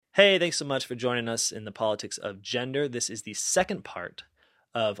Hey, thanks so much for joining us in the politics of gender. This is the second part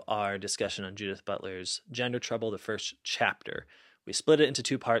of our discussion on Judith Butler's Gender Trouble, the first chapter. We split it into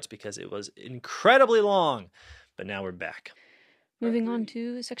two parts because it was incredibly long, but now we're back. Moving on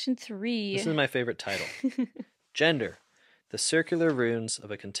to section 3. This is my favorite title. Gender, the circular runes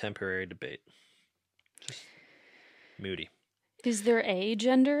of a contemporary debate. Just moody. Is there a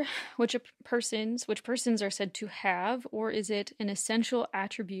gender which persons are said to have, or is it an essential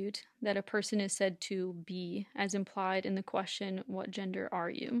attribute that a person is said to be, as implied in the question, what gender are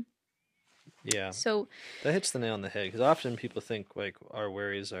you? Yeah. So that hits the nail on the head, because often people think like our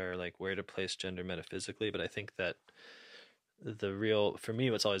worries are like where to place gender metaphysically, but I think that for me,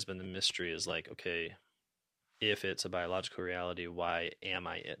 what's always been the mystery is like, okay, if it's a biological reality, why am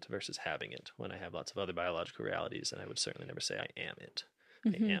I it versus having it, when I have lots of other biological realities, and I would certainly never say I am it.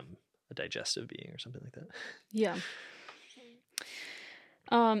 Mm-hmm. I am a digestive being or something like that. Yeah.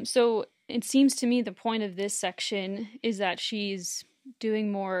 So it seems to me the point of this section is that she's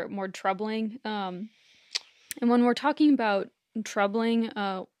doing more troubling. And when we're talking about troubling,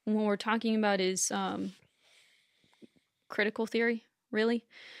 when we're talking about is critical theory, really.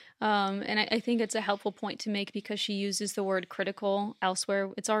 And I think it's a helpful point to make because she uses the word critical elsewhere.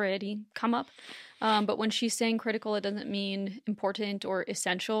 It's already come up. But when she's saying critical, it doesn't mean important or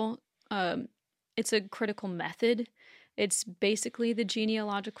essential. It's a critical method. It's basically the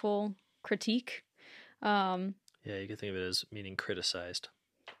genealogical critique. Yeah, you can think of it as meaning criticized.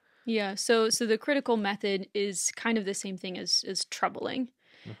 Yeah, so the critical method is kind of the same thing as troubling.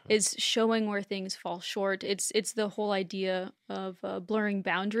 Mm-hmm. Is showing where things fall short. It's the whole idea of blurring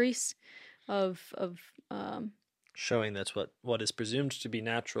boundaries, of showing that's what is presumed to be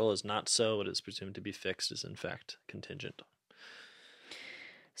natural is not so. What is presumed to be fixed is in fact contingent.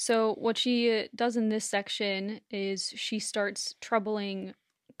 So what she does in this section is she starts troubling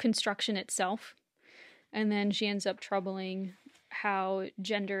construction itself, and then she ends up troubling how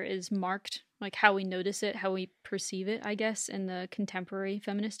gender is marked, like how we notice it, how we perceive it, I guess, in the contemporary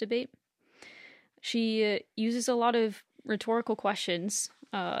feminist debate. She uses a lot of rhetorical questions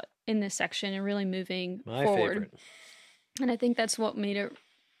in this section and really moving forward. Favorite. And I think that's what made it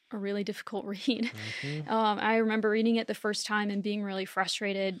a really difficult read. Mm-hmm. I remember reading it the first time and being really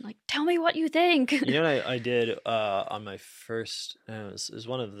frustrated. Like, tell me what you think. You know what I did on my first, it was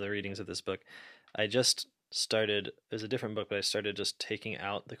one of the readings of this book. I just started, it was a different book, but I started just taking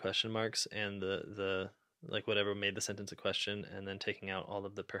out the question marks and the like whatever made the sentence a question, and then taking out all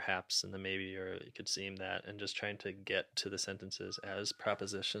of the perhaps and the maybe, or it could seem that, and just trying to get to the sentences as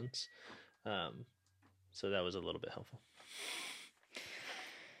propositions. So that was a little bit helpful.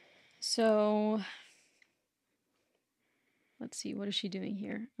 So let's see, what is she doing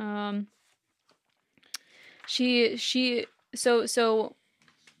here?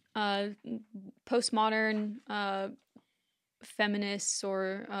 Postmodern feminists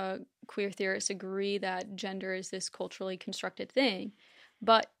or queer theorists agree that gender is this culturally constructed thing,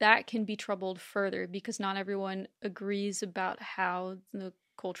 but that can be troubled further because not everyone agrees about how the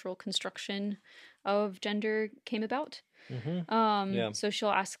cultural construction of gender came about. Mm-hmm. Yeah. So she'll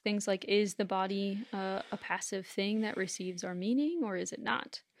ask things like, is the body a passive thing that receives our meaning, or is it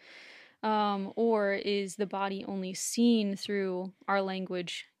not? Or is the body only seen through our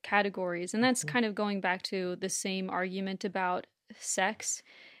language categories? And that's kind of going back to the same argument about sex.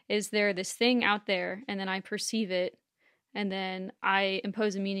 Is there this thing out there, and then I perceive it, and then I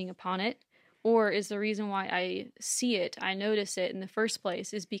impose a meaning upon it? Or is the reason why I see it, I notice it in the first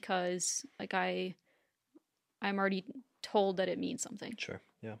place, is because like I'm already told that it means something. Sure,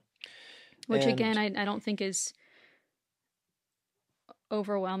 yeah. Which again, I don't think is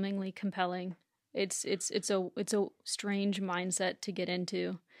overwhelmingly compelling. It's a strange mindset to get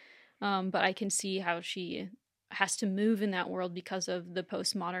into, but I can see how she has to move in that world because of the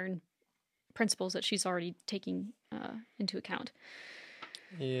postmodern principles that she's already taking into account.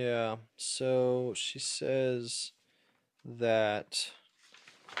 Yeah. So she says that,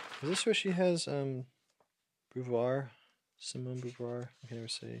 is this where she has Beauvoir, Simone Beauvoir? I can never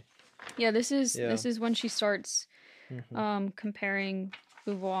say. Yeah, this is when she starts comparing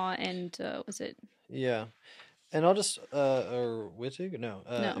Beauvoir and was it? Yeah, and I'll just or Wittig? No.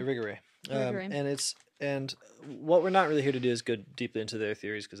 Irigaray. And what we're not really here to do is go deeply into their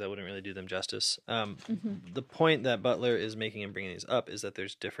theories because that wouldn't really do them justice. The point that Butler is making and bringing these up is that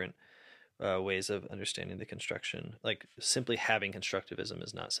there's different ways of understanding the construction. Like simply having constructivism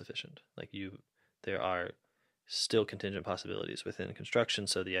is not sufficient. Like there are still contingent possibilities within construction.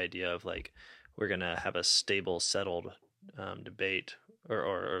 So the idea of like we're gonna have a stable, settled debate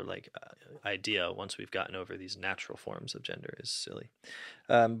or like idea once we've gotten over these natural forms of gender is silly.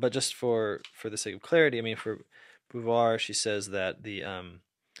 But just for the sake of clarity, I mean, for Beauvoir, she says that the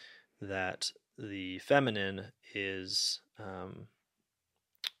feminine is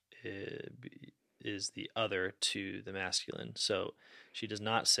the other to the masculine. So she does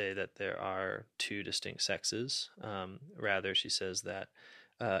not say that there are two distinct sexes. Rather, she says that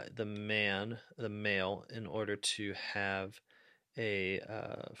the male, in order to have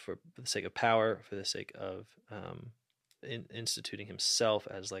for the sake of power, for the sake of instituting himself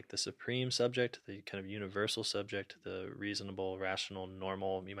as like the supreme subject, the kind of universal subject, the reasonable, rational,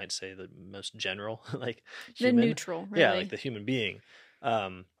 normal, you might say the most general, like human. The neutral, really. Yeah, like the human being,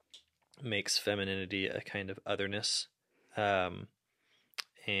 makes femininity a kind of otherness.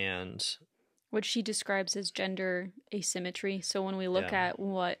 And what she describes as gender asymmetry. So when we look at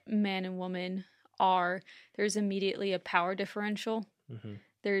what man and woman are, there's immediately a power differential.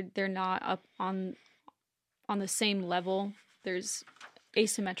 They're not up on the same level. There's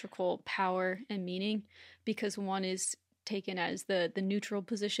asymmetrical power and meaning because one is taken as the neutral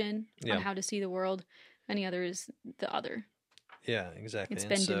position on how to see the world, and the other is the other. Yeah, exactly. It's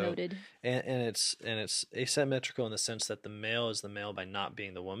been demoted. And it's asymmetrical in the sense that the male is the male by not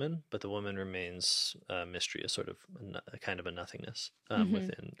being the woman, but the woman remains a mystery, a sort of a kind of a nothingness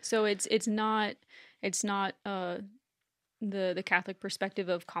within. So it's not the Catholic perspective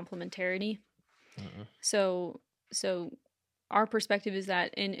of complementarity. So our perspective is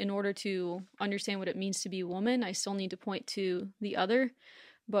that in order to understand what it means to be a woman, I still need to point to the other.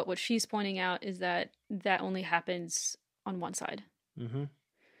 But what she's pointing out is that only happens on one side. I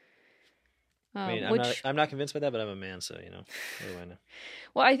mean, I'm not convinced by that, but I'm a man, so what do I know?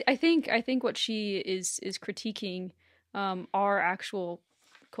 Well, I think what she is critiquing are actual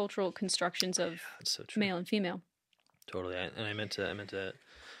cultural constructions of male and female. Totally, and I meant to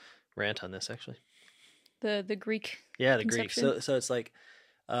rant on this actually. The Greek. Yeah, the Greek. So it's like,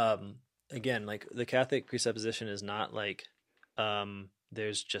 again, like the Catholic presupposition is not like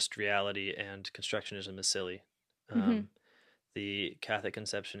there's just reality and constructionism is silly. The Catholic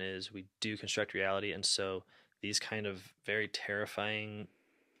conception is we do construct reality, and so these kind of very terrifying,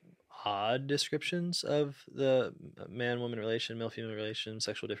 odd descriptions of the man-woman relation, male-female relation,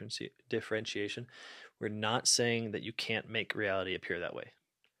 sexual differentiation, we're not saying that you can't make reality appear that way.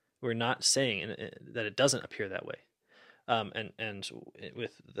 We're not saying that it doesn't appear that way. And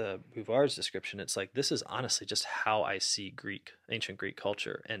with the Beauvoir's description, it's like, this is honestly just how I see ancient Greek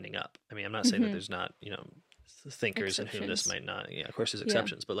culture ending up. I mean, I'm not saying that there's not, thinkers in whom this might not, of course there's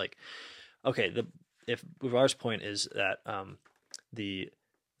exceptions, but like, okay, if Beauvoir's point is that the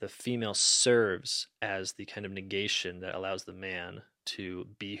female serves as the kind of negation that allows the man to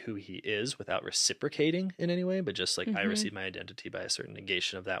be who he is without reciprocating in any way, but just like I receive my identity by a certain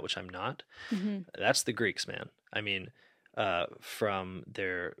negation of that which I'm not. That's the Greeks, man. I mean, from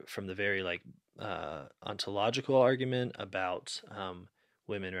the very like ontological argument about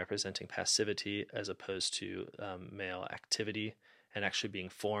women representing passivity as opposed to male activity and actually being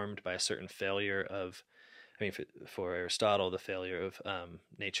formed by a certain failure of, I mean, for Aristotle, the failure of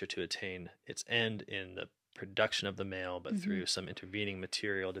nature to attain its end in the production of the male, but through some intervening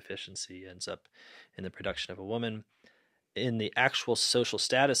material deficiency ends up in the production of a woman. In the actual social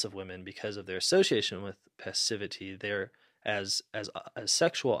status of women, because of their association with passivity, they're as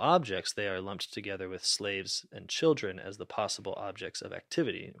sexual objects, they are lumped together with slaves and children as the possible objects of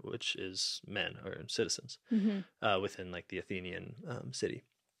activity, which is men or citizens within like the Athenian city.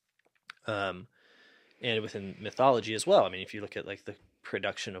 And within mythology as well. I mean, if you look at like the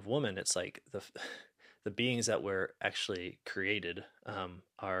production of woman, it's like the beings that were actually created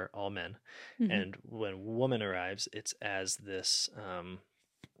are all men. And when woman arrives, it's as this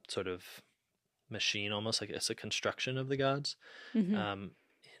sort of machine, almost like it's a construction of the gods in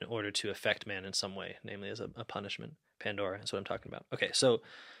order to affect man in some way, namely as a punishment. Pandora is what I'm talking about. Okay, so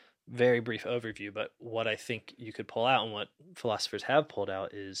very brief overview, but what I think you could pull out and what philosophers have pulled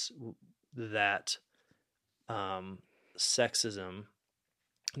out is that sexism,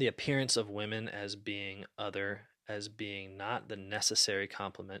 the appearance of women as being other, as being not the necessary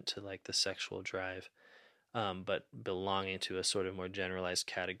complement to like the sexual drive, but belonging to a sort of more generalized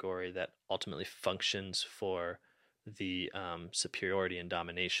category that ultimately functions for the superiority and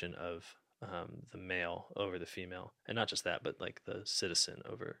domination of the male over the female. And not just that, but like the citizen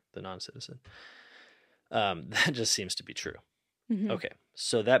over the non-citizen. That just seems to be true. Okay,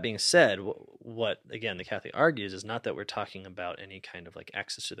 so that being said, what again the Catholic argues is not that we're talking about any kind of like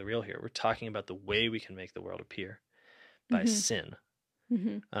access to the real here. We're talking about the way we can make the world appear by sin.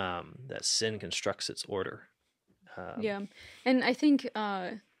 That sin constructs its order, Yeah. And I think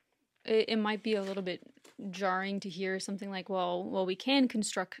it might be a little bit jarring to hear something like, well, we can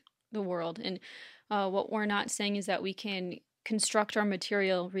construct the world. And what we're not saying is that we can construct our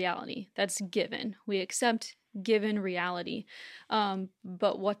material reality. That's given. We accept given reality.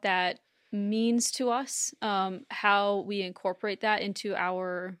 But what that means to us, how we incorporate that into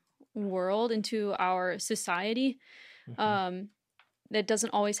our world, into our society, that doesn't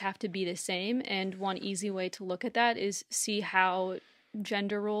always have to be the same. And one easy way to look at that is see how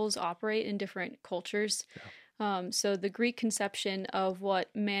gender roles operate in different cultures. Yeah. So the Greek conception of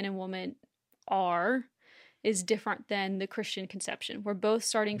what man and woman are is different than the Christian conception. We're both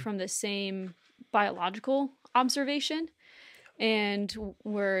starting from the same biological observation, and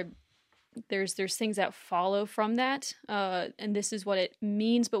there's things that follow from that, and this is what it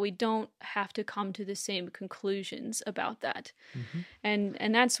means, but we don't have to come to the same conclusions about that.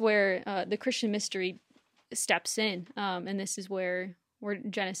 And that's where the Christian mystery steps in, and this is where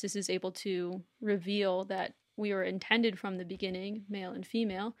Genesis is able to reveal that we were intended from the beginning, male and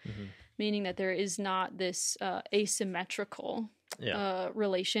female, meaning that there is not this asymmetrical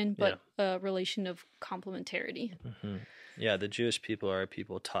relation, but a relation of complementarity. Yeah, the Jewish people are a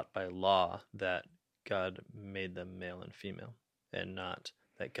people taught by law that God made them male and female, and not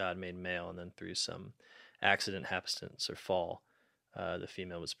that God made male and then through some accident, happenstance, or fall, the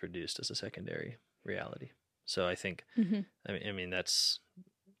female was produced as a secondary reality. So I think, I mean that's,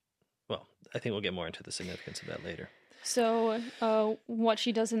 well, I think we'll get more into the significance of that later. So what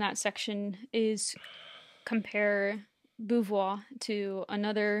she does in that section is compare Beauvoir to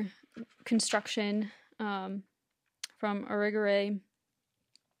another construction from Irigaray.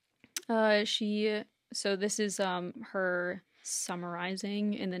 So this is her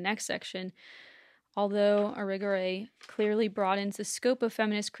summarizing in the next section. Although Irigaray clearly broadens the scope of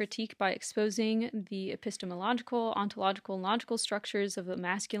feminist critique by exposing the epistemological, ontological, and logical structures of a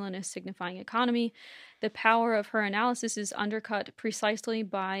masculinist signifying economy, the power of her analysis is undercut precisely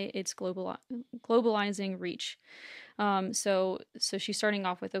by its globalizing reach. So she's starting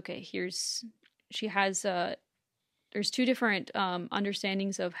off with, okay, there's two different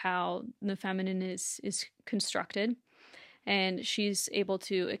understandings of how the feminine is constructed, and she's able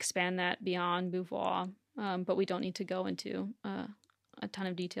to expand that beyond Beauvoir, but we don't need to go into a ton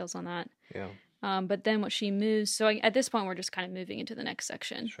of details on that. Yeah. But then what she moves, so at this point we're just kind of moving into the next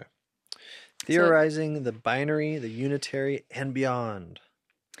section. Sure. Theorizing the binary, the unitary, and beyond.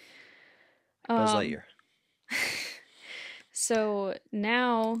 Buzz Lightyear. So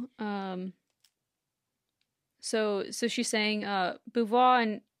now, so she's saying Beauvoir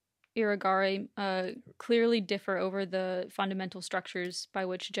and Irigaray clearly differ over the fundamental structures by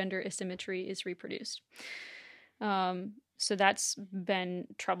which gender asymmetry is reproduced. So that's been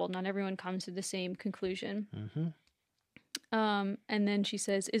troubled. Not everyone comes to the same conclusion. And then she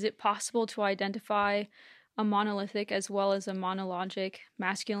says, is it possible to identify a monolithic as well as a monologic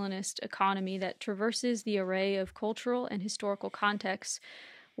masculinist economy that traverses the array of cultural and historical contexts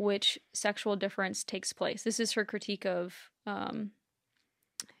which sexual difference takes place? This is her critique of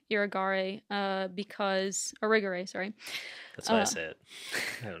Irigaray, Irigaray, sorry. That's why I say it.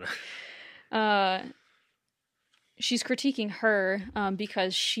 I don't know. She's critiquing her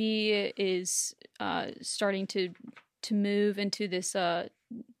because she is starting to move into this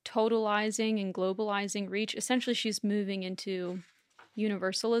totalizing and globalizing reach. Essentially, she's moving into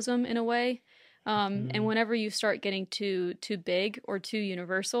universalism in a way. And whenever you start getting too big or too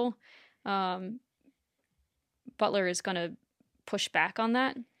universal, Butler is going to push back on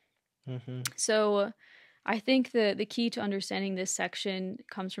that. So I think the key to understanding this section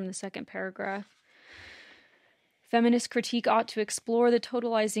comes from the second paragraph. Feminist critique ought to explore the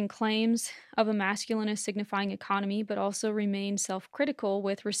totalizing claims of a masculinist signifying economy, but also remain self-critical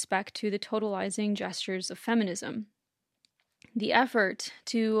with respect to the totalizing gestures of feminism. The effort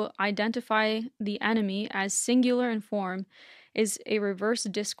to identify the enemy as singular in form is a reverse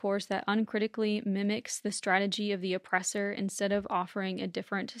discourse that uncritically mimics the strategy of the oppressor instead of offering a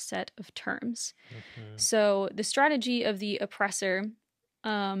different set of terms. So the strategy of the oppressor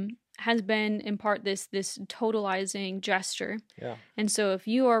has been in part this totalizing gesture. Yeah. And so if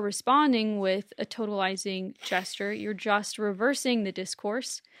you are responding with a totalizing gesture, you're just reversing the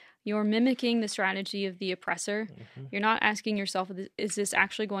discourse. You're mimicking the strategy of the oppressor. You're not asking yourself, is this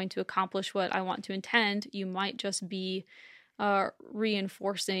actually going to accomplish what I want to intend? You might just be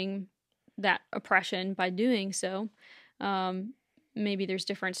reinforcing that oppression by doing so. Maybe there's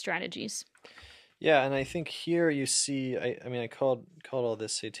different strategies. Yeah, and I think here you see, I mean, I called all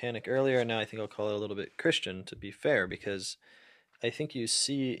this satanic earlier, and now I think I'll call it a little bit Christian, to be fair, because I think you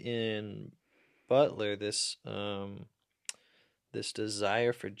see in Butler, this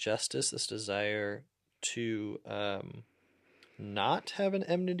desire for justice, this desire to not have an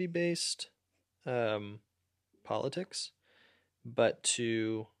enmity-based politics, but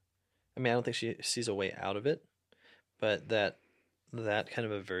to, I mean, I don't think she sees a way out of it, but that kind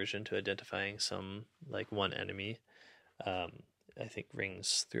of aversion to identifying some like one enemy, I think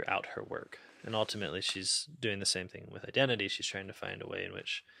rings throughout her work. And ultimately she's doing the same thing with identity. She's trying to find a way in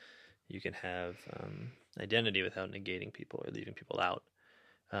which you can have identity without negating people or leaving people out.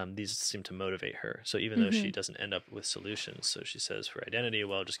 These seem to motivate her. So even though she doesn't end up with solutions, so she says for identity,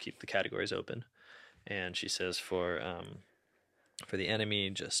 well, just keep the categories open. And she says for the enemy,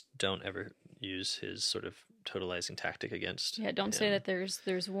 just don't ever use his sort of totalizing tactic against. Yeah, don't say that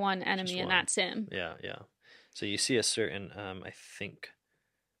there's one enemy and that's him. Yeah. So you see a certain, I think,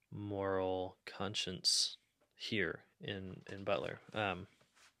 moral conscience here in Butler,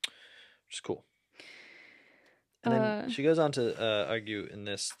 which is cool. And then she goes on to argue in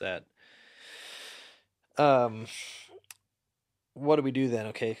this that, what do we do then?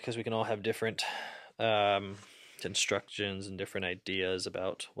 Okay, because we can all have different constructions and different ideas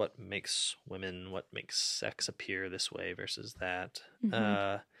about what makes women, what makes sex appear this way versus that.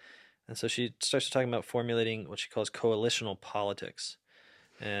 And so she starts talking about formulating what she calls coalitional politics.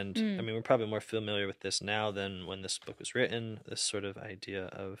 And I mean, we're probably more familiar with this now than when this book was written, this sort of idea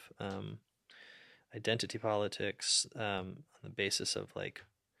of identity politics on the basis of like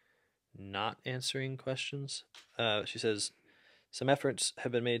not answering questions. She says, some efforts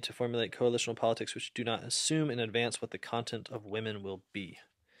have been made to formulate coalitional politics which do not assume in advance what the content of women will be.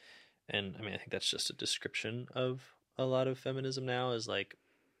 And I mean, I think that's just a description of a lot of feminism now, is like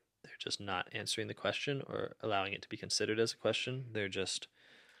they're just not answering the question or allowing it to be considered as a question. They're just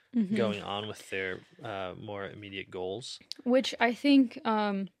going on with their more immediate goals. Which I think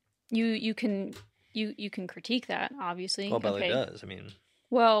you can critique that, obviously. Well, Butler does. I mean,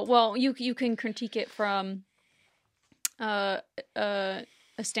 well, you can critique it from a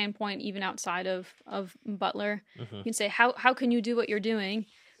standpoint even outside of Butler. You can say, how can you do what you're doing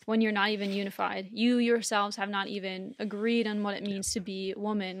when you're not even unified? You yourselves have not even agreed on what it means to be a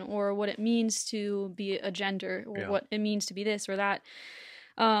woman, or what it means to be a gender, or what it means to be this or that.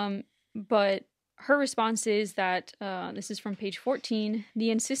 But her response is that, this is from page 14,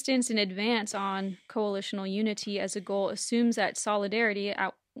 the insistence in advance on coalitional unity as a goal assumes that solidarity,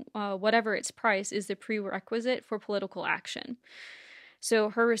 at whatever its price, is the prerequisite for political action.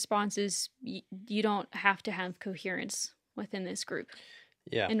 So her response is, you don't have to have coherence within this group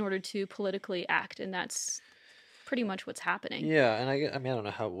in order to politically act, and that's pretty much what's happening. Yeah, and I mean, I don't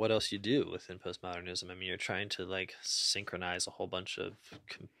know what else you do within postmodernism. I mean, you're trying to like synchronize a whole bunch of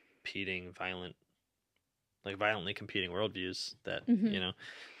competing, violently competing worldviews that, you know.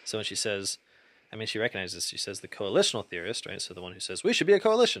 So when she says, I mean, she recognizes, she says the coalitional theorist, right, so the one who says we should be a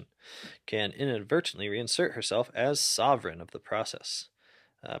coalition, can inadvertently reinsert herself as sovereign of the process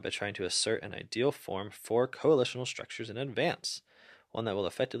by trying to assert an ideal form for coalitional structures in advance, one that will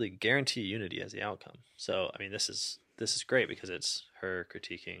effectively guarantee unity as the outcome. So, I mean, this is great because it's her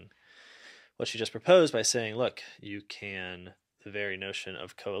critiquing what she just proposed by saying, look, you can, the very notion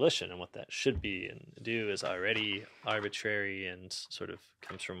of coalition and what that should be and do is already arbitrary and sort of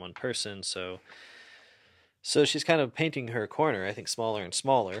comes from one person. So she's kind of painting her corner, I think, smaller and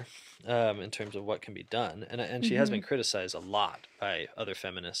smaller in terms of what can be done. And she has been criticized a lot by other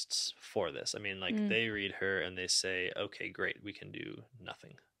feminists for this. I mean, like they read her and they say, okay, great, we can do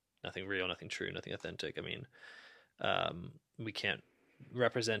nothing real, nothing true, nothing authentic. I mean, we can't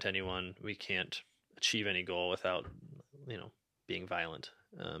represent anyone. We can't achieve any goal without, you know, being violent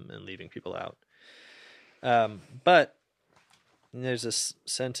and leaving people out. But there's this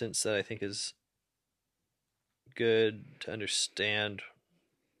sentence that I think is good to understand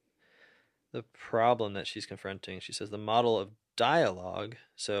the problem that she's confronting. She says the model of dialogue.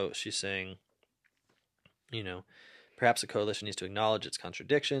 So she's saying, you know, perhaps a coalition needs to acknowledge its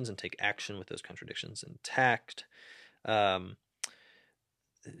contradictions and take action with those contradictions intact.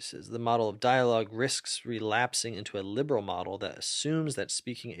 It says the model of dialogue risks relapsing into a liberal model that assumes that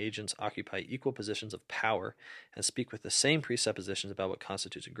speaking agents occupy equal positions of power and speak with the same presuppositions about what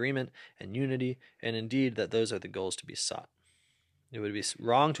constitutes agreement and unity, and indeed that those are the goals to be sought. It would be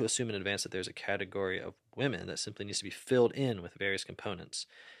wrong to assume in advance that there's a category of women that simply needs to be filled in with various components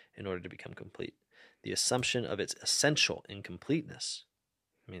in order to become complete. The assumption of its essential incompleteness,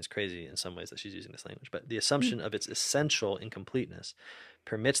 I mean, it's crazy in some ways that she's using this language, but the assumption of its essential incompleteness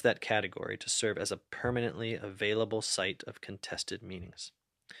permits that category to serve as a permanently available site of contested meanings.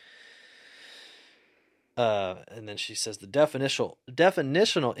 And then she says the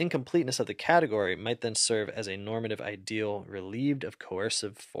definitional incompleteness of the category might then serve as a normative ideal relieved of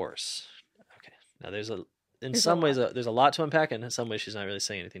coercive force. Okay, now there's a lot to unpack, and in some ways she's not really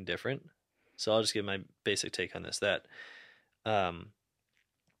saying anything different. So I'll just give my basic take on this.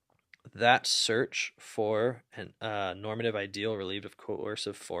 That search for a normative ideal relieved of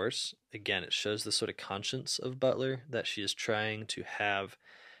coercive force, again, it shows the sort of conscience of Butler, that she is trying to have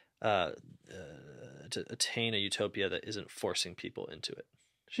to attain a utopia that isn't forcing people into it.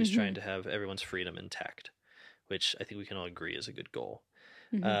 She's trying to have everyone's freedom intact, which I think we can all agree is a good goal.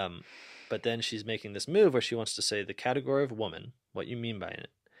 But then she's making this move where she wants to say the category of woman, what you mean by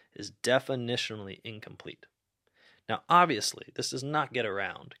it, is definitionally incomplete. Now, obviously, this does not get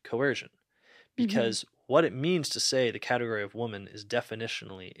around coercion, because what it means to say the category of woman is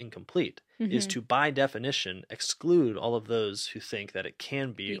definitionally incomplete is to, by definition, exclude all of those who think that it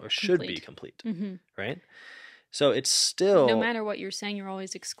can be or should be complete, right? So it's still... No matter what you're saying, you're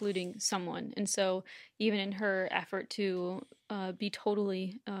always excluding someone. And so even in her effort to be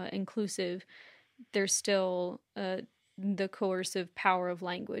totally inclusive, there's still the coercive power of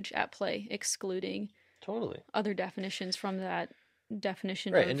language at play, excluding other definitions from that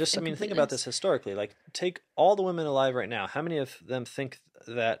definition. Right, and just, I mean, think about this historically. Like, take all the women alive right now. How many of them think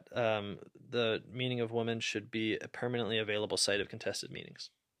that the meaning of woman should be a permanently available site of contested meanings?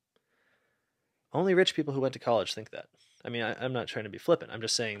 Only rich people who went to college think that. I mean, I'm not trying to be flippant. I'm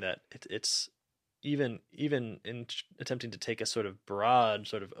just saying that it's even in attempting to take a sort of broad,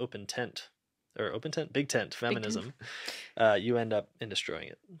 sort of big tent feminism, you end up in destroying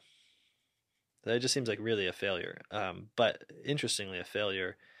it. That just seems like really a failure. But interestingly, a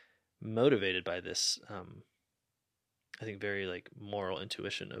failure motivated by this, I think, very like moral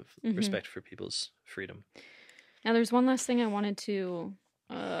intuition of respect for people's freedom. Now, there's one last thing I wanted to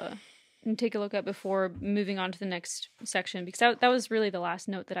take a look at before moving on to the next section, because that was really the last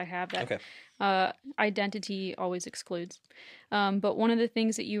note that I have, that identity always excludes. But one of the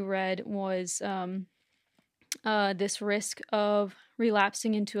things that you read was this risk of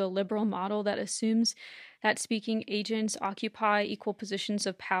relapsing into a liberal model that assumes that speaking agents occupy equal positions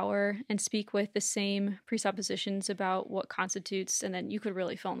of power and speak with the same presuppositions about what constitutes, and then you could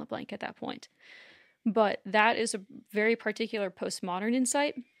really fill in the blank at that point. But that is a very particular postmodern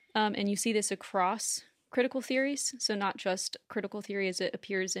insight, and you see this across critical theories, so not just critical theory as it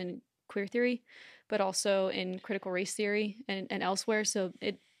appears in queer theory, but also in critical race theory and elsewhere. So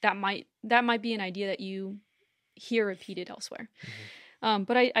that might be an idea that you hear repeated elsewhere.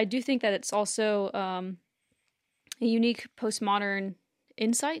 But I do think that it's also a unique postmodern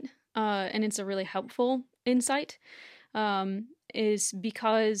insight, and it's a really helpful insight, is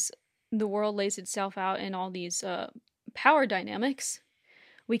because the world lays itself out in all these power dynamics.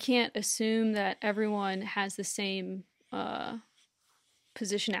 We can't assume that everyone has the same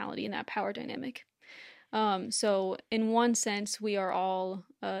positionality in that power dynamic. So in one sense, we are all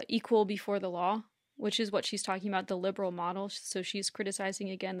equal before the law, which is what she's talking about, the liberal model. So she's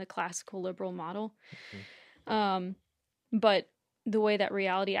criticizing, again, the classical liberal model. But the way that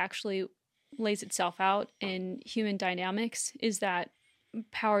reality actually lays itself out in human dynamics is that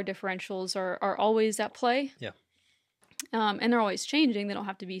power differentials are always at play. Yeah. And they're always changing. They don't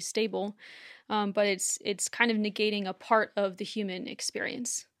have to be stable. But it's kind of negating a part of the human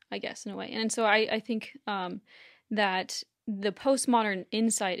experience, I guess, in a way. And so I think that the postmodern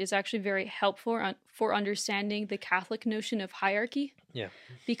insight is actually very helpful for understanding the Catholic notion of hierarchy. Yeah.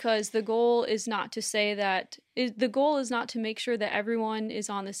 Because the goal is not to say that... the goal is not to make sure that everyone is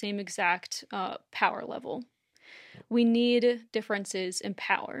on the same exact power level. We need differences in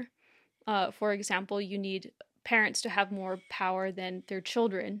power. For example, you need parents to have more power than their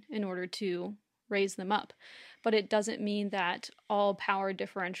children in order to raise them up. But it doesn't mean that all power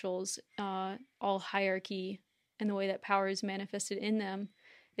differentials, all hierarchy, and the way that power is manifested in them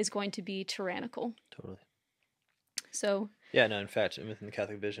is going to be tyrannical. Totally. So... Yeah, no, in fact, within the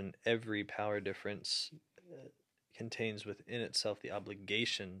Catholic vision, every power difference contains within itself the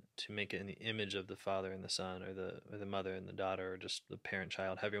obligation to make it in the image of the Father and the Son, or the mother and the daughter, or just the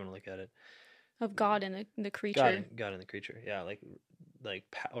parent-child, however you want to look at it. Of God and the creature. God and the creature, yeah. Like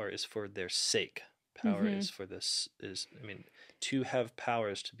power is for their sake. Power is for this, to have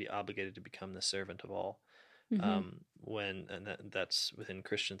power is to be obligated to become the servant of all. That's within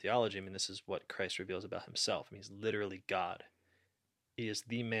Christian theology. I mean, this is what Christ reveals about himself. I mean, he's literally God. He is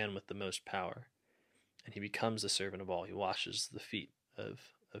the man with the most power, and he becomes the servant of all. He washes the feet of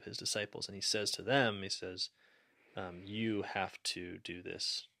his disciples, and he says to them, you have to do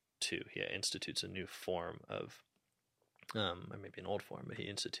this too. He institutes a new form of, or maybe an old form, but he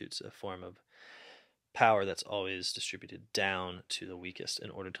institutes a form of power that's always distributed down to the weakest in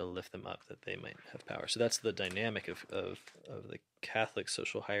order to lift them up, that they might have power. So that's the dynamic of the Catholic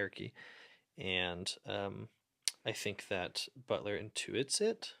social hierarchy. And I think that Butler intuits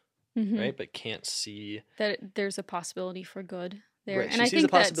it, right? But can't see that there's a possibility for good there. Right. She sees a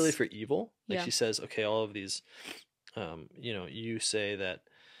possibility for evil. Like she says, okay, all of these, you say that,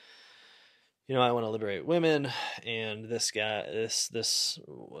 I want to liberate women, and this guy, this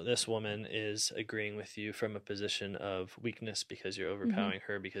woman is agreeing with you from a position of weakness because you're overpowering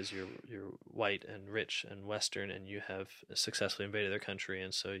her because you're white and rich and Western, and you have successfully invaded their country,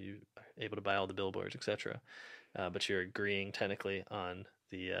 and so you are able to buy all the billboards, etc. But you're agreeing technically on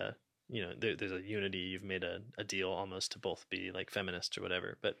the, there's a unity. You've made a deal almost to both be like feminists or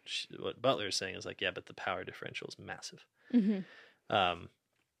whatever. But what Butler is saying is like, yeah, but the power differential is massive.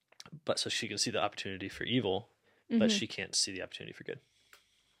 But so she can see the opportunity for evil, but she can't see the opportunity for good.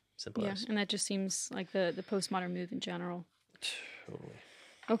 Simple as. And that just seems like the postmodern move in general. Totally.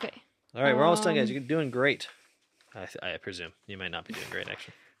 Okay. All right, we're almost done, guys. You're doing great. I presume. You might not be doing great,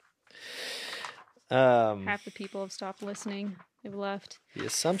 actually. Half the people have stopped listening. They've left. The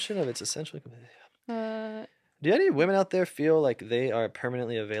assumption of it's essentially... Do any women out there feel like they are a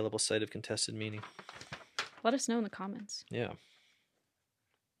permanently available site of contested meaning? Let us know in the comments. Yeah.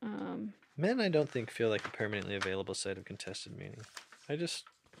 Men, I don't think feel like a permanently available site of contested meaning. I just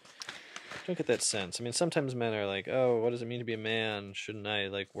don't get that sense. I mean, sometimes men are like, "Oh, what does it mean to be a man? Shouldn't I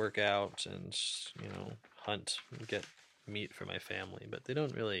like work out and hunt and get meat for my family?" But they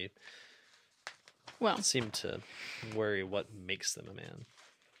don't really seem to worry what makes them a man.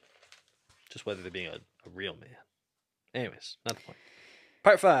 Just whether they're being a real man. Anyways, not the point.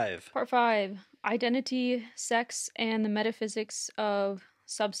 Part 5. Part 5. Identity, sex, and the metaphysics of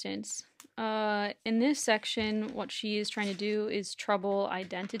substance. In this section, what she is trying to do is trouble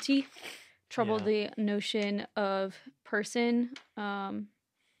identity, the notion of person,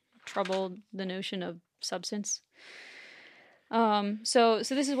 trouble the notion of substance. So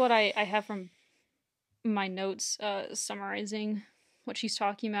this is what I have from my notes summarizing what she's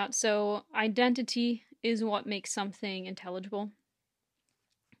talking about. So identity is what makes something intelligible.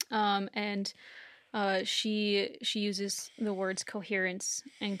 And she uses the words coherence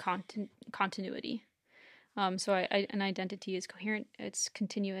and continuity. So an identity is coherent, it's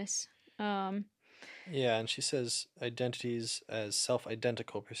continuous. Yeah, and she says identities as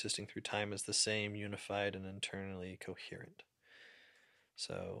self-identical, persisting through time as the same, unified, and internally coherent.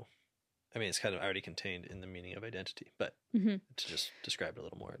 So, I mean, it's kind of already contained in the meaning of identity, but to just describe it a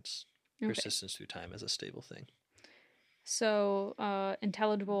little more, it's persistence through time as a stable thing. So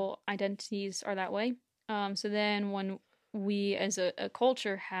intelligible identities are that way. So then when we as a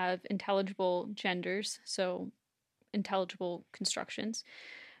culture have intelligible genders, so intelligible constructions,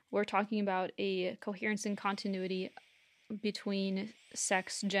 we're talking about a coherence and continuity between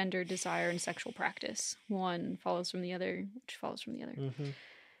sex, gender, desire, and sexual practice. One follows from the other, which follows from the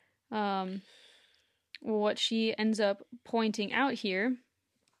other. What she ends up pointing out here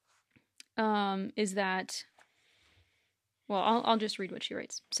is that... Well, I'll just read what she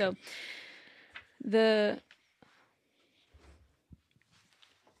writes. So,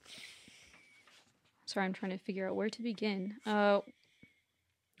 sorry, I'm trying to figure out where to begin. Aren't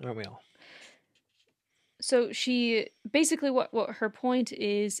we all? So she basically what her point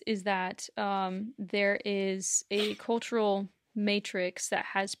is that there is a cultural matrix that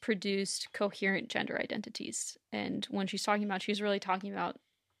has produced coherent gender identities, and when she's talking about, she's really talking about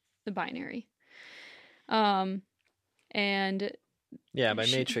the binary. And yeah, by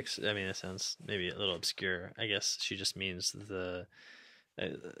matrix, I mean, it sounds maybe a little obscure. I guess she just means the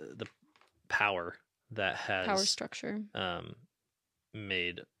power that has power structure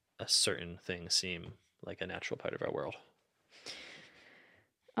made a certain thing seem like a natural part of our world.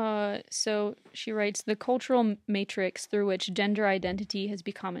 So she writes, the cultural matrix through which gender identity has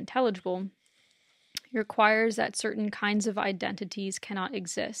become intelligible requires that certain kinds of identities cannot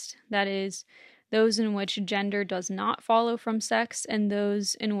exist. That is, those in which gender does not follow from sex, and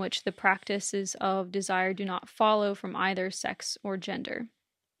those in which the practices of desire do not follow from either sex or gender.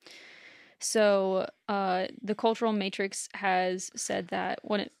 So the cultural matrix has said that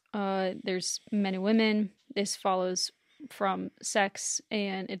when there's men and women, this follows from sex,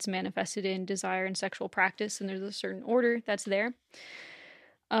 and it's manifested in desire and sexual practice, and there's a certain order that's there.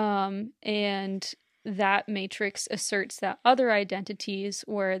 And that matrix asserts that other identities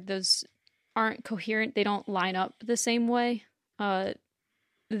where those aren't coherent, they don't line up the same way,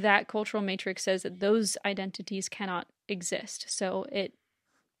 that cultural matrix says that those identities cannot exist, so it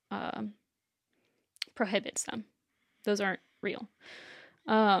prohibits them. Those aren't real.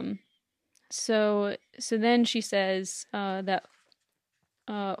 So then she says that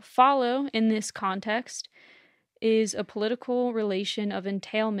follow in this context is a political relation of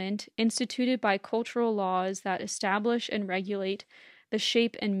entailment instituted by cultural laws that establish and regulate the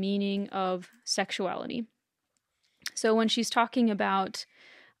shape and meaning of sexuality. So when she's talking about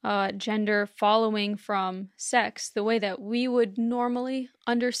gender following from sex, the way that we would normally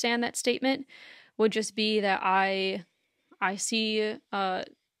understand that statement would just be that I see the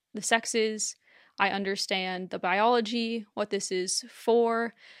sexes, I understand the biology, what this is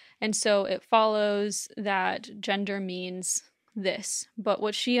for, and so it follows that gender means this. But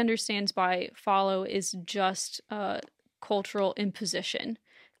what she understands by follow is just cultural imposition,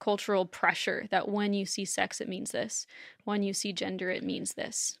 cultural pressure, that when you see sex, it means this. When you see gender, it means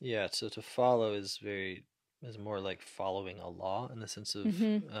this. Yeah, so to follow is more like following a law in the sense of,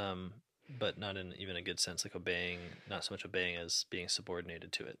 but not in even a good sense, like obeying, not so much obeying as being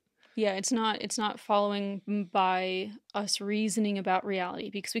subordinated to it. Yeah, it's not following by us reasoning about reality,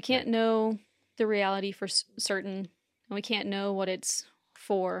 because we can't know the reality for certain, and we can't know what it's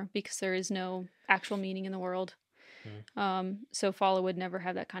for because there is no actual meaning in the world. So follow would never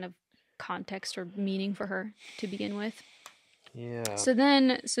have that kind of context or meaning for her to begin with. Yeah. So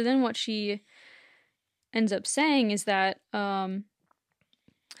then what she ends up saying is that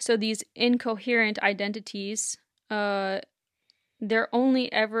so these incoherent identities, they're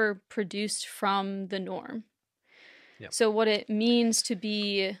only ever produced from the norm. Yep. So what it means to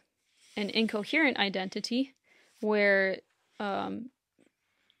be an incoherent identity, where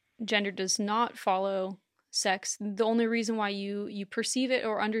gender does not follow sex, the only reason why you perceive it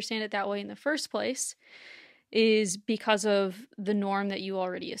or understand it that way in the first place is because of the norm that you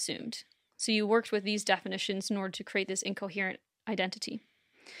already assumed. So you worked with these definitions in order to create this incoherent identity.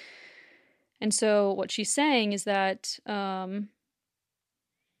 And so what she's saying is that then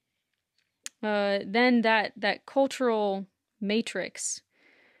that cultural matrix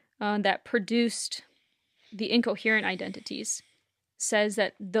that produced the incoherent identities says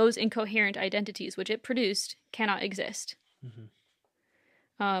that those incoherent identities which it produced cannot exist.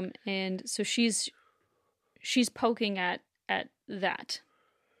 And so she's poking at that.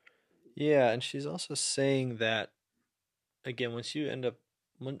 Yeah, and she's also saying that, again, once you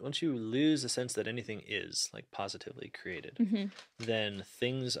lose the sense that anything is like positively created, then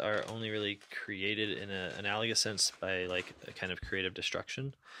things are only really created in an analogous sense by like a kind of creative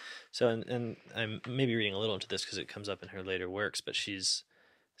destruction. So, and I'm maybe reading a little into this because it comes up in her later works, but she's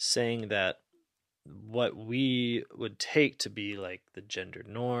saying that what we would take to be like the gender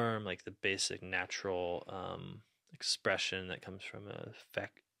norm, like the basic natural expression that comes from the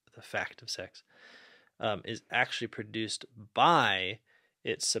fact of sex, is actually produced by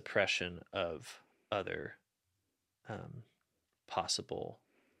its suppression of other possible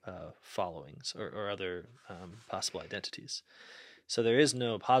followings or other possible identities. So there is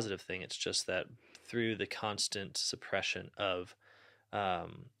no positive thing. It's just that through the constant suppression of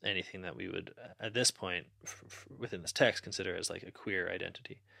anything that we would, at this point, within this text, consider as like a queer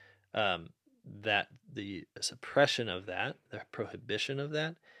identity, that the suppression of that, the prohibition of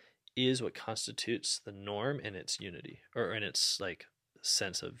that, is what constitutes the norm in its unity, or in its like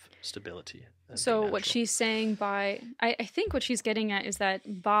sense of stability. So what she's saying by, I think what she's getting at is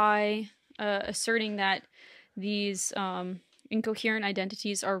that by asserting that these incoherent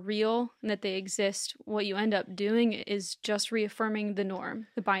identities are real and that they exist, what you end up doing is just reaffirming the norm,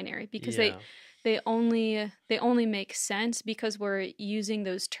 the binary, because they only make sense because we're using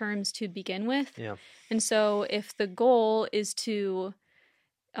those terms to begin with. Yeah. And so if the goal is to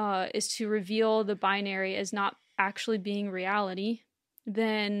reveal the binary as not actually being reality,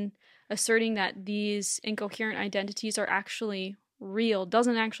 then asserting that these incoherent identities are actually real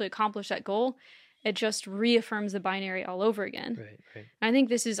doesn't actually accomplish that goal. It just reaffirms the binary all over again. Right. And I think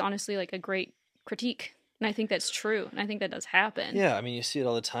this is honestly like a great critique. And I think that's true. And I think that does happen. Yeah, I mean, you see it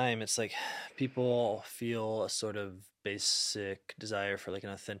all the time. It's like people feel a sort of basic desire for like an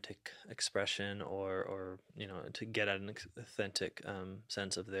authentic expression or to get at an authentic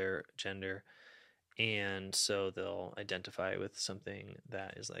sense of their gender. And so they'll identify with something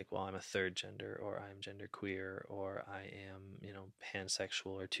that is like, well, I'm a third gender, or I'm genderqueer, or I am,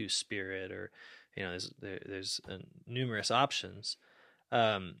 pansexual, or two-spirit, or, there's numerous options.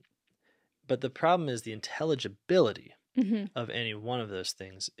 But the problem is the intelligibility of any one of those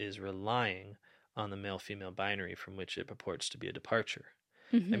things is relying on the male-female binary from which it purports to be a departure.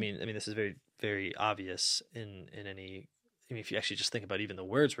 I mean, this is very, very obvious in any. I mean, if you actually just think about even the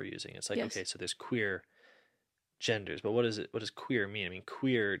words we're using, it's like, okay, so there's queer genders, but what does queer mean? I mean,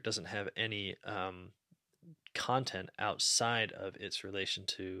 queer doesn't have any content outside of its relation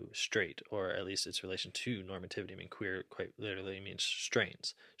to straight, or at least its relation to normativity. I mean, queer quite literally means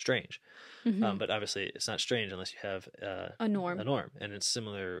strange. But obviously it's not strange unless you have a norm. And in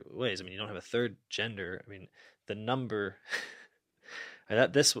similar ways, I mean, you don't have a third gender. I mean, the number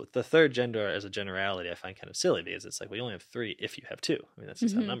the third gender as a generality I find kind of silly, because it's like, well, you only have 3 if you have 2. I mean, that's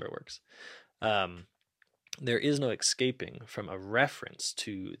just how number works. There is no escaping from a reference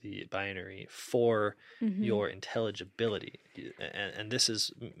to the binary for your intelligibility. And this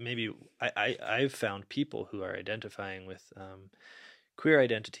is maybe, I've found people who are identifying with queer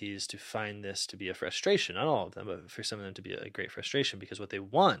identities to find this to be a frustration. Not all of them, but for some of them to be a great frustration, because what they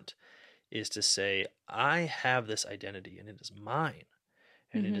want is to say, I have this identity and it is mine.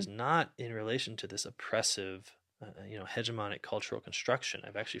 And it is not in relation to this oppressive, hegemonic cultural construction.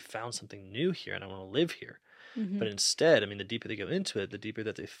 I've actually found something new here and I want to live here. But instead, I mean, the deeper they go into it, the deeper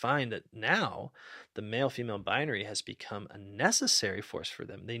that they find that now the male-female binary has become a necessary force for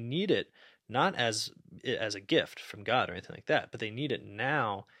them. They need it not as a gift from God or anything like that, but they need it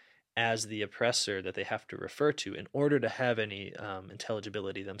now as the oppressor that they have to refer to in order to have any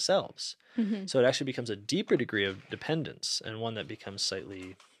intelligibility themselves. So it actually becomes a deeper degree of dependence, and one that becomes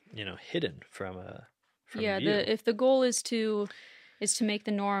slightly, hidden from view. If the goal is to make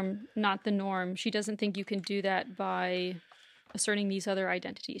the norm not the norm, she doesn't think you can do that by asserting these other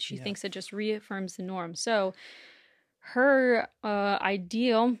identities. She thinks it just reaffirms the norm. So her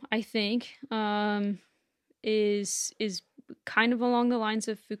ideal, I think, is kind of along the lines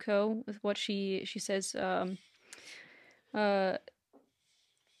of Foucault, with what she says on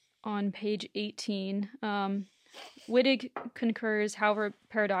page 18. Wittig concurs, however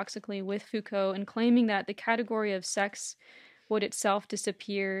paradoxically, with Foucault in claiming that the category of sex would itself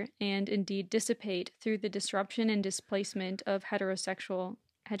disappear and indeed dissipate through the disruption and displacement of heterosexual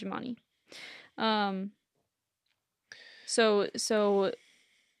hegemony. So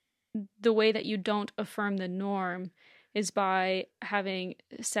the way that you don't affirm the norm is by having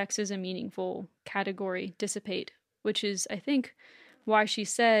sex as a meaningful category dissipate, which is, I think, why she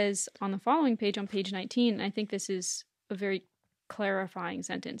says on the following page, on page 19, and I think this is a very clarifying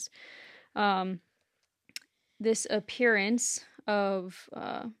sentence, this appearance of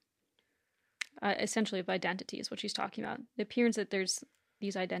essentially of identity is what she's talking about. The appearance that there's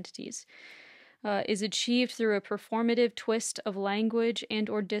these identities is achieved through a performative twist of language and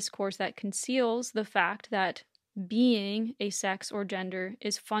or discourse that conceals the fact that being a sex or gender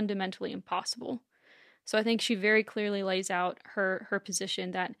is fundamentally impossible. So I think she very clearly lays out her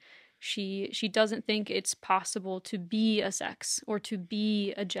position that she doesn't think it's possible to be a sex or to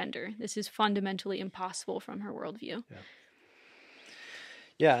be a gender. This is fundamentally impossible from her worldview.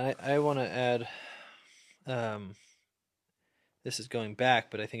 Yeah, I want to add, this is going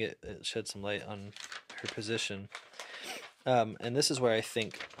back, but I think it sheds some light on her position. And this is where I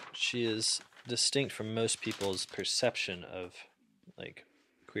think she is distinct from most people's perception of, like,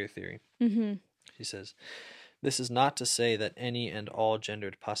 queer theory. She says, "This is not to say that any and all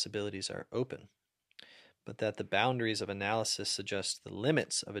gendered possibilities are open, but that the boundaries of analysis suggest the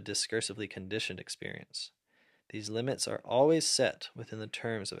limits of a discursively conditioned experience. These limits are always set within the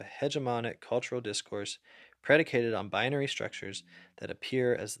terms of a hegemonic cultural discourse predicated on binary structures that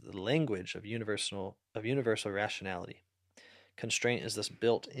appear as the language of universal rationality. Constraint is thus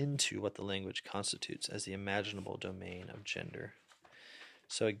built into what the language constitutes as the imaginable domain of gender."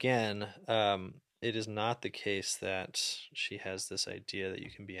 So again, it is not the case that she has this idea that you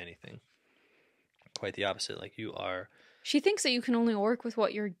can be anything. Quite the opposite. Like, you are... She thinks that you can only work with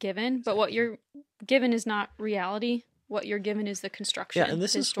what you're given, but what you're given is not reality. What you're given is the construction, and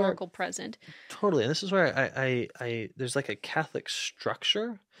this the historical present. Totally. And this is where I there's like a Catholic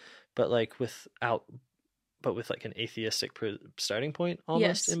structure, but with like an atheistic starting point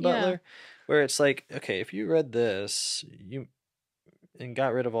almost in Butler, where it's like, okay, if you read this, and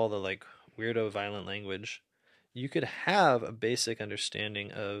got rid of all the like weirdo violent language, you could have a basic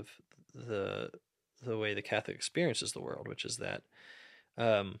understanding of the way the Catholic experiences the world, which is that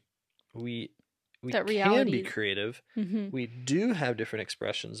we that can be creative. We do have different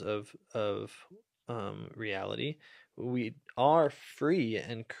expressions of reality. We are free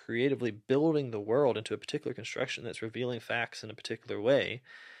and creatively building the world into a particular construction that's revealing facts in a particular way.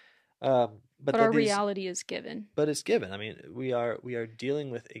 But our reality is given. But it's given. I mean, we are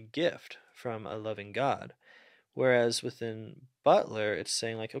dealing with a gift from a loving God. Whereas within Butler, it's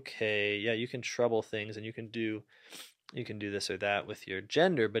saying like, okay, yeah, you can trouble things and you can do this or that with your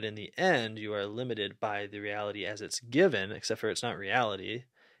gender, but in the end, you are limited by the reality as it's given, except for it's not reality.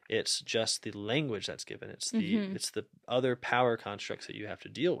 It's just the language that's given. It's the other power constructs that you have to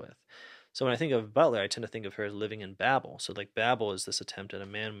deal with. So when I think of Butler, I tend to think of her as living in Babel. So like Babel is this attempt at a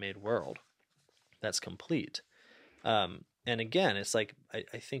man-made world that's complete. And again, it's like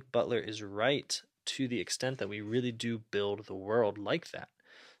I think Butler is right to the extent that we really do build the world like that.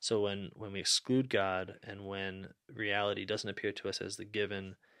 So when we exclude God and when reality doesn't appear to us as the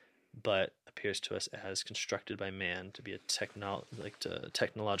given, but appears to us as constructed by man to be a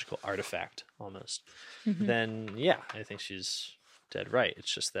technological artifact almost, then yeah, I think she's dead right.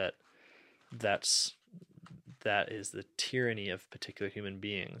 It's just that that is the tyranny of particular human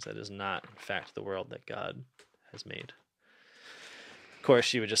beings. That is not, in fact, the world that God has made. Of course,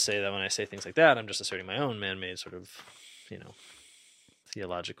 she would just say that when I say things like that, I'm just asserting my own man-made sort of,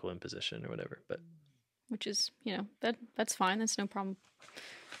 theological imposition or whatever. But which is, that's fine. That's no problem.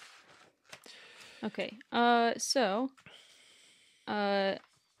 Okay. So,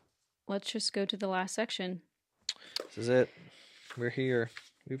 let's just go to the last section. This is it. We're here.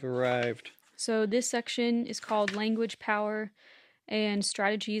 We've arrived. So this section is called Language, Power, and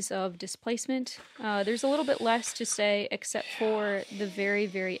Strategies of Displacement. There's a little bit less to say except for the very,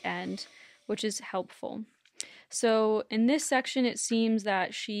 very end, which is helpful. So in this section, it seems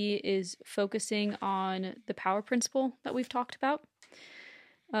that she is focusing on the power principle that we've talked about,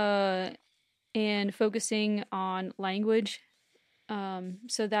 and focusing on language.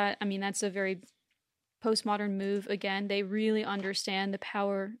 So that's a very postmodern move. Again, they really understand the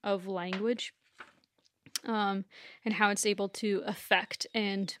power of language, and how it's able to affect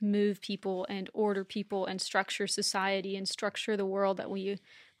and move people and order people and structure society and structure the world that we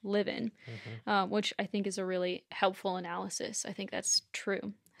live in, which I think is a really helpful analysis. I think that's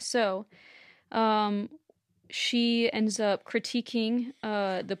true. So she ends up critiquing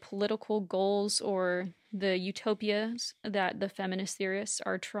the political goals or the utopias that the feminist theorists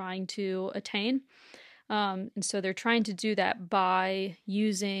are trying to attain. And so they're trying to do that by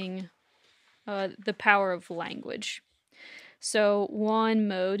using the power of language. So one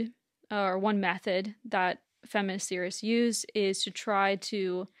method that feminist theorists use is to try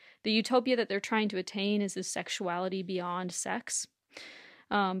to, the utopia that they're trying to attain is this sexuality beyond sex.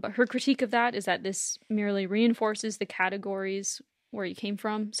 But her critique of that is that this merely reinforces the categories where you came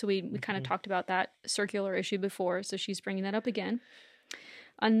from. So we kind of talked about that circular issue before, so she's bringing that up again.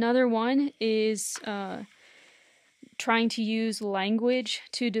 Another one is trying to use language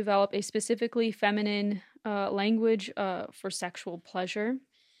to develop a specifically feminine language for sexual pleasure.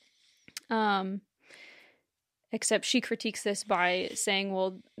 Except she critiques this by saying,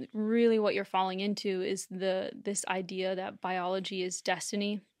 well, really what you're falling into is this idea that biology is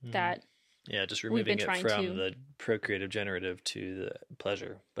destiny, that just removing it from the procreative generative to the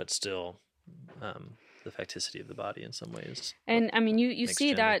pleasure, but still the facticity of the body in some ways. And I mean, you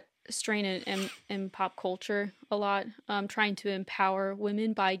see that strain in pop culture a lot, trying to empower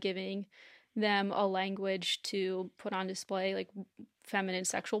women by giving them a language to put on display, like feminine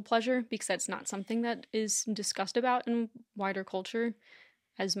sexual pleasure, because that's not something that is discussed about in wider culture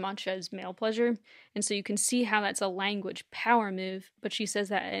as much as male pleasure. And so you can see how that's a language power move, but she says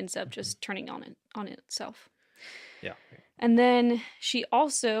that ends up just turning on itself. Yeah. And then she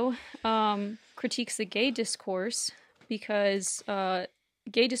also critiques the gay discourse, because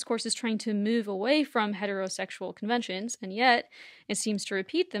gay discourse is trying to move away from heterosexual conventions, and yet it seems to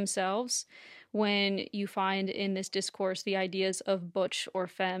repeat themselves when you find in this discourse the ideas of butch or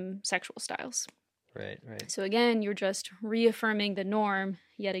femme sexual styles. Right. So again, you're just reaffirming the norm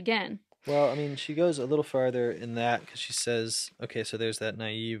yet again. Well, I mean, she goes a little farther in that, because she says, okay, so there's that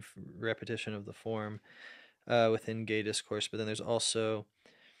naive repetition of the form within gay discourse, but then there's also,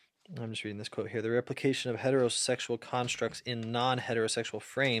 I'm just reading this quote here, the replication of heterosexual constructs in non-heterosexual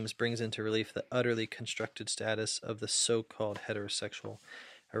frames brings into relief the utterly constructed status of the so-called heterosexual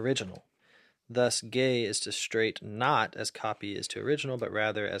original. Thus, gay is to straight not as copy is to original, but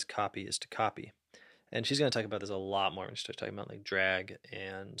rather as copy is to copy. And she's going to talk about this a lot more when she starts talking about like drag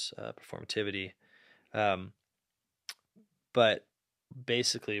and performativity. But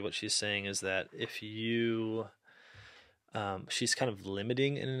basically what she's saying is that if you... she's kind of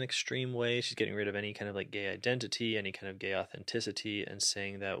limiting in an extreme way. She's getting rid of any kind of like gay identity, any kind of gay authenticity, and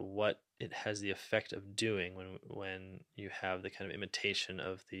saying that what it has the effect of doing when you have the kind of imitation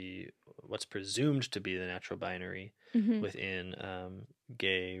of what's presumed to be the natural binary within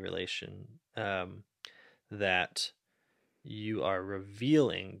gay relation, that you are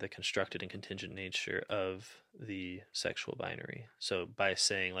revealing the constructed and contingent nature of the sexual binary. So by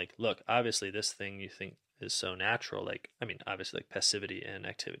saying like, look, obviously this thing you think is so natural, like, I mean, obviously like passivity and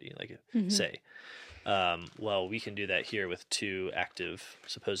activity, like say, well, we can do that here with two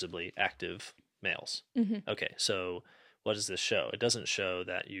supposedly active males. Okay, so what does this show? It doesn't show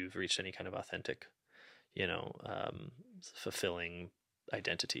that you've reached any kind of authentic, fulfilling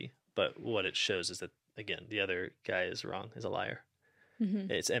identity. But what it shows is that, again, the other guy is wrong, is a liar.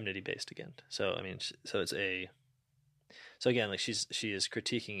 Mm-hmm. It's enmity based again. So, I mean, so again, like she is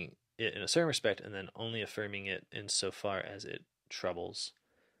critiquing it in a certain respect and then only affirming it insofar as it troubles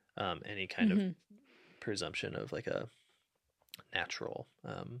any kind of presumption of like a natural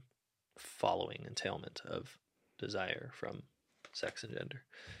following entailment of desire from sex and gender.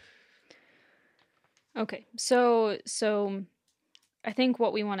 Okay, so I think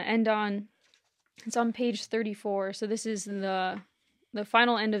what we want to end on, it's on page 34. So this is the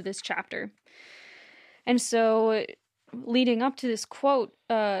final end of this chapter. And so leading up to this quote,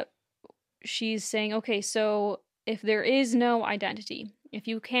 she's saying, okay, so if there is no identity, if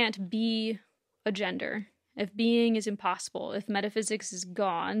you can't be a gender, if being is impossible, if metaphysics is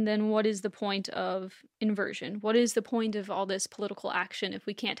gone, then what is the point of inversion? What is the point of all this political action if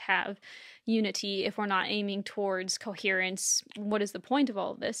we can't have unity, if we're not aiming towards coherence? What is the point of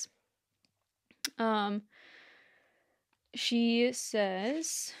all of this? She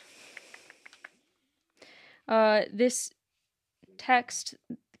says, this text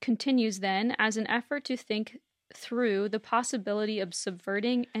continues then as an effort to think through the possibility of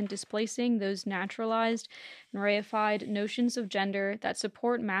subverting and displacing those naturalized and reified notions of gender that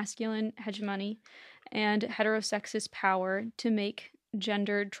support masculine hegemony and heterosexist power to make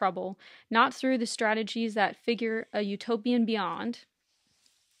gendered trouble, not through the strategies that figure a utopian beyond,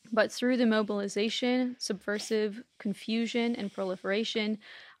 but through the mobilization, subversive confusion, and proliferation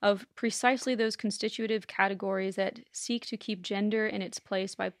of precisely those constitutive categories that seek to keep gender in its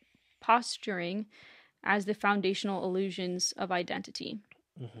place by posturing as the foundational illusions of identity.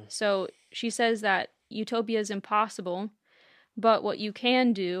 Mm-hmm. So she says that utopia is impossible, but what you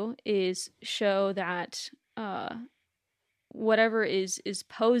can do is show that whatever is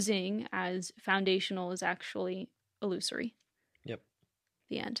posing as foundational is actually illusory. Yep.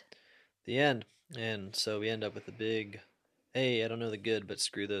 The end. The end. And so we end up with a big, hey, I don't know the good, but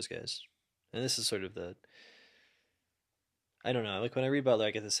screw those guys. And this is sort of the, I don't know, like when I read Butler,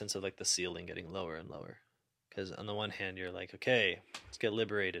 I get the sense of like the ceiling getting lower and lower. Because on the one hand, you're like, okay, let's get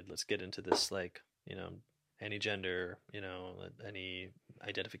liberated. Let's get into this, like, any gender, any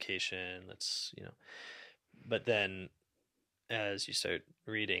identification. Let's, but then as you start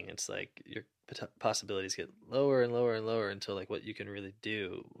reading, it's like your possibilities get lower and lower and lower until like what you can really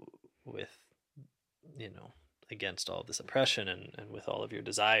do with, against all of this oppression and with all of your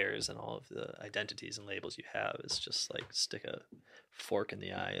desires and all of the identities and labels you have is just like stick a fork in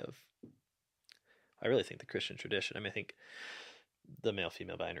the eye of, I really think, the Christian tradition. I mean, I think the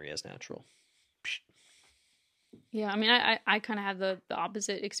male-female binary as natural. Yeah, I mean, I kind of have the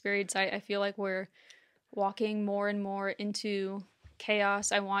opposite experience. I feel like we're walking more and more into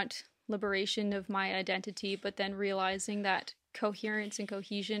chaos. I want liberation of my identity, but then realizing that coherence and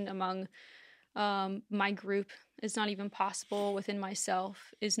cohesion among my group is not even possible, within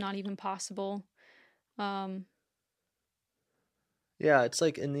myself is not even possible. Yeah, it's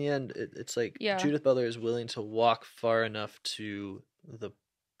like in the end, it's like Judith Butler is willing to walk far enough to the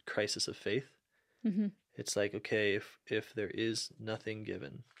crisis of faith. Mm-hmm. It's like, okay, if there is nothing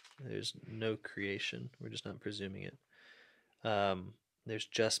given, there's no creation, we're just not presuming it. There's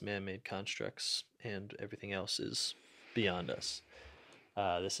just man-made constructs, and everything else is beyond us.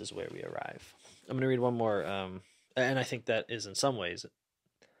 This is where we arrive. I'm going to read one more, and I think that is in some ways,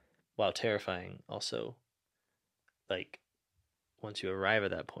 while terrifying, also, like, once you arrive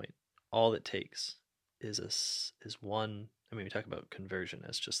at that point, all it takes is one. I mean, we talk about conversion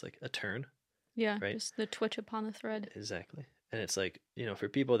as just like a turn. Yeah, right? Just the twitch upon the thread. Exactly. And it's like, for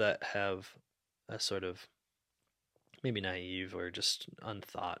people that have a sort of maybe naive or just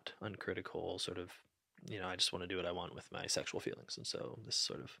unthought, uncritical sort of, I just want to do what I want with my sexual feelings. And so this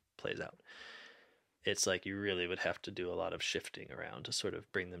sort of plays out. It's like you really would have to do a lot of shifting around to sort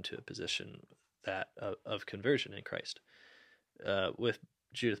of bring them to a position that of conversion in Christ. With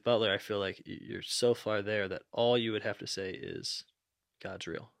Judith Butler, I feel like you're so far there that all you would have to say is God's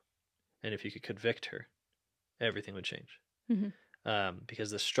real. And if you could convict her, everything would change. Mm-hmm. Because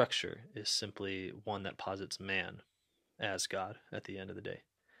the structure is simply one that posits man as God at the end of the day.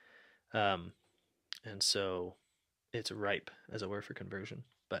 And so it's ripe, as it were, for conversion.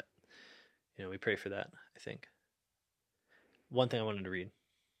 But, we pray for that, I think. One thing I wanted to read.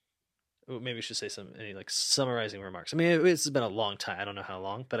 Maybe we should say any summarizing remarks. I mean, it's been a long time. I don't know how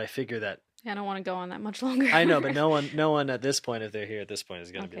long, but I figure that I don't want to go on that much longer. I know, but no one at this point, if they're here at this point,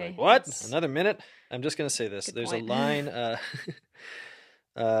 is going to be like, "What? Another minute?" I'm just going to say this. There's a line.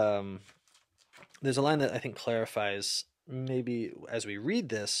 There's a line that I think clarifies maybe as we read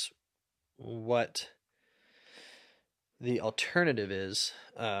this, what the alternative is.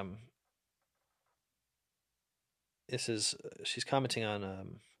 She's commenting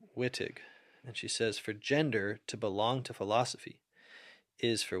on Wittig, and she says, for gender to belong to philosophy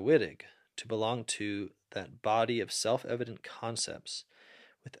is for Wittig to belong to that body of self-evident concepts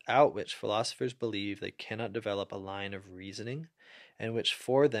without which philosophers believe they cannot develop a line of reasoning, and which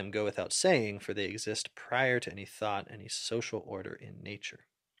for them go without saying, for they exist prior to any thought, any social order in nature.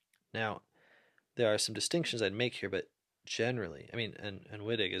 Now, there are some distinctions I'd make here, but generally, I mean, and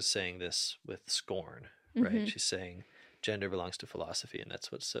Wittig is saying this with scorn, right? Mm-hmm. She's saying gender belongs to philosophy, and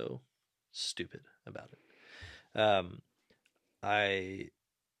that's what's so stupid about it. I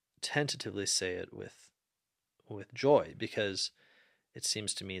tentatively say it with joy, because it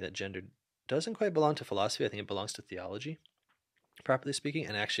seems to me that gender doesn't quite belong to philosophy. I think it belongs to theology, properly speaking.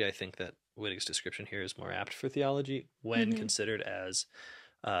 And actually, I think that Wittig's description here is more apt for theology when considered as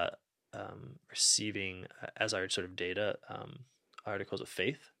receiving, as our sort of data, articles of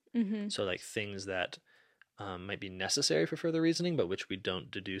faith. So like things that might be necessary for further reasoning, but which we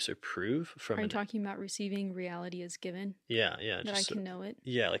don't deduce or prove from. Are you talking about receiving reality as given? Yeah. That I can know it.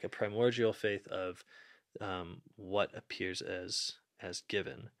 Yeah, like a primordial faith of what appears as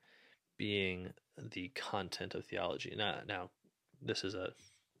given being the content of theology. Now, this is a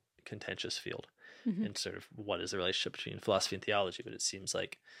contentious field in sort of what is the relationship between philosophy and theology, but it seems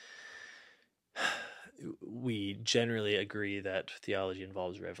like we generally agree that theology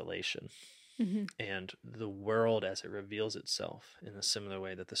involves revelation and the world as it reveals itself in a similar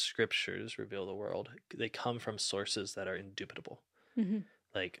way that the scriptures reveal the world. They come from sources that are indubitable.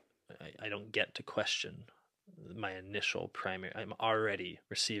 Like, I don't get to question my initial primary. I'm already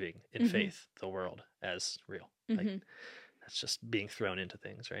receiving in faith the world as real. Like, that's just being thrown into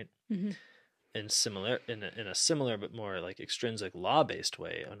things, right? In a similar but more like extrinsic law-based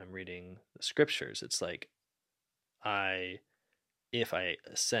way, when I'm reading the scriptures, it's like if I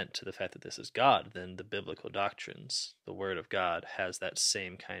assent to the fact that this is God, then the biblical doctrines, the word of God, has that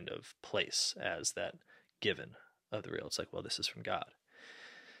same kind of place as that given of the real. It's like, well, this is from God.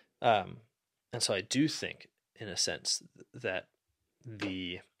 And so I do think, in a sense, that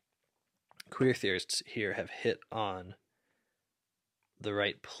the queer theorists here have hit on the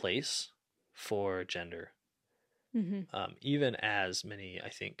right place for gender, even as many, I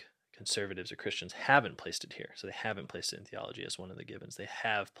think, conservatives or Christians haven't placed it here. So they haven't placed it in theology as one of the givens. They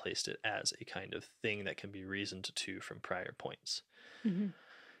have placed it as a kind of thing that can be reasoned to from prior points.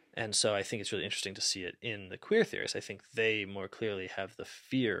 And so I think it's really interesting to see it in the queer theorists. I think they more clearly have the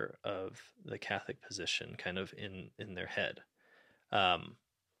fear of the Catholic position kind of in their head, and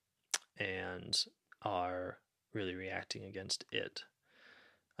are really reacting against it,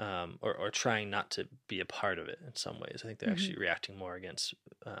 or trying not to be a part of it in some ways. I think they're actually reacting more against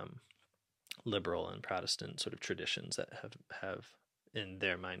liberal and Protestant sort of traditions that have in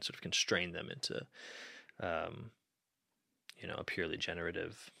their mind sort of constrained them into a purely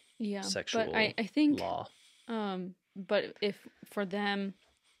generative sexual but I think, law. But if for them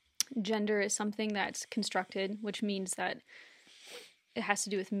gender is something that's constructed, which means that it has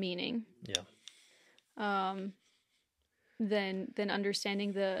to do with meaning. Then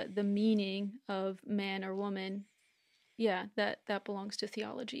understanding the meaning of man or woman, that belongs to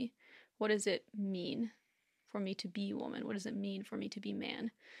theology. What does it mean for me to be woman? What does it mean for me to be man?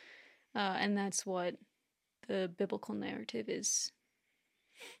 And that's what the biblical narrative is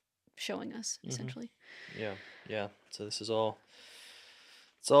showing us, essentially. Yeah. So this is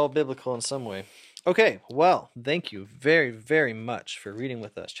it's all biblical in some way. Okay, well, thank you very, very much for reading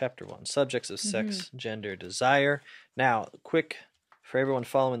with us Chapter 1, Subjects of Sex, Gender, Desire. Now, quick, for everyone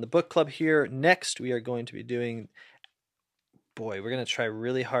following the book club here, next we are going to be doing... Boy, we're going to try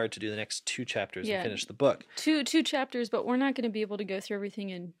really hard to do the next 2 chapters and finish the book. Two chapters, but we're not going to be able to go through everything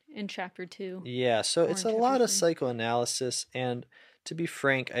in Chapter 2. Yeah, so it's a lot of psychoanalysis, and to be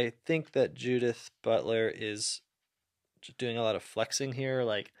frank, I think that Judith Butler is doing a lot of flexing here.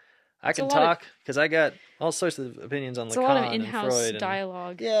 Like, I can talk because I got all sorts of opinions on Lacan and Freud. It's a lot of in-house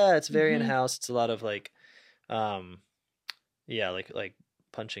dialogue. Yeah, it's very in-house. It's a lot of like, like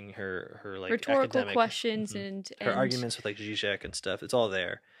punching her like rhetorical academic questions and her arguments with like Zizek and stuff. It's all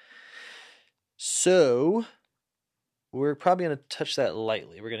there. So we're probably going to touch that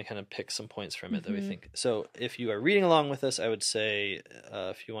lightly. We're going to kind of pick some points from it that we think. So if you are reading along with us, I would say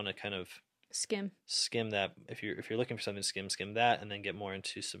if you want to kind of skim that, if you're looking for something to skim that, and then get more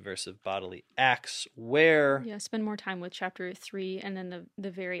into subversive bodily acts, where spend more time with Chapter 3 and then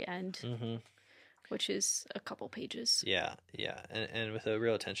the very end, which is a couple pages. And with a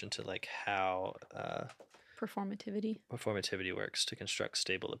real attention to like how Performativity works to construct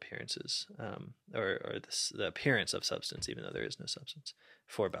stable appearances, or the appearance of substance, even though there is no substance,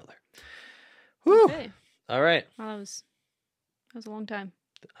 for Butler. Whew. Okay. All right. Wow, that was a long time.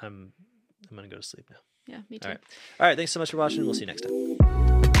 I'm gonna go to sleep now. Yeah, me too. All right. Thanks so much for watching. We'll see you next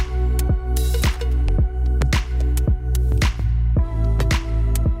time.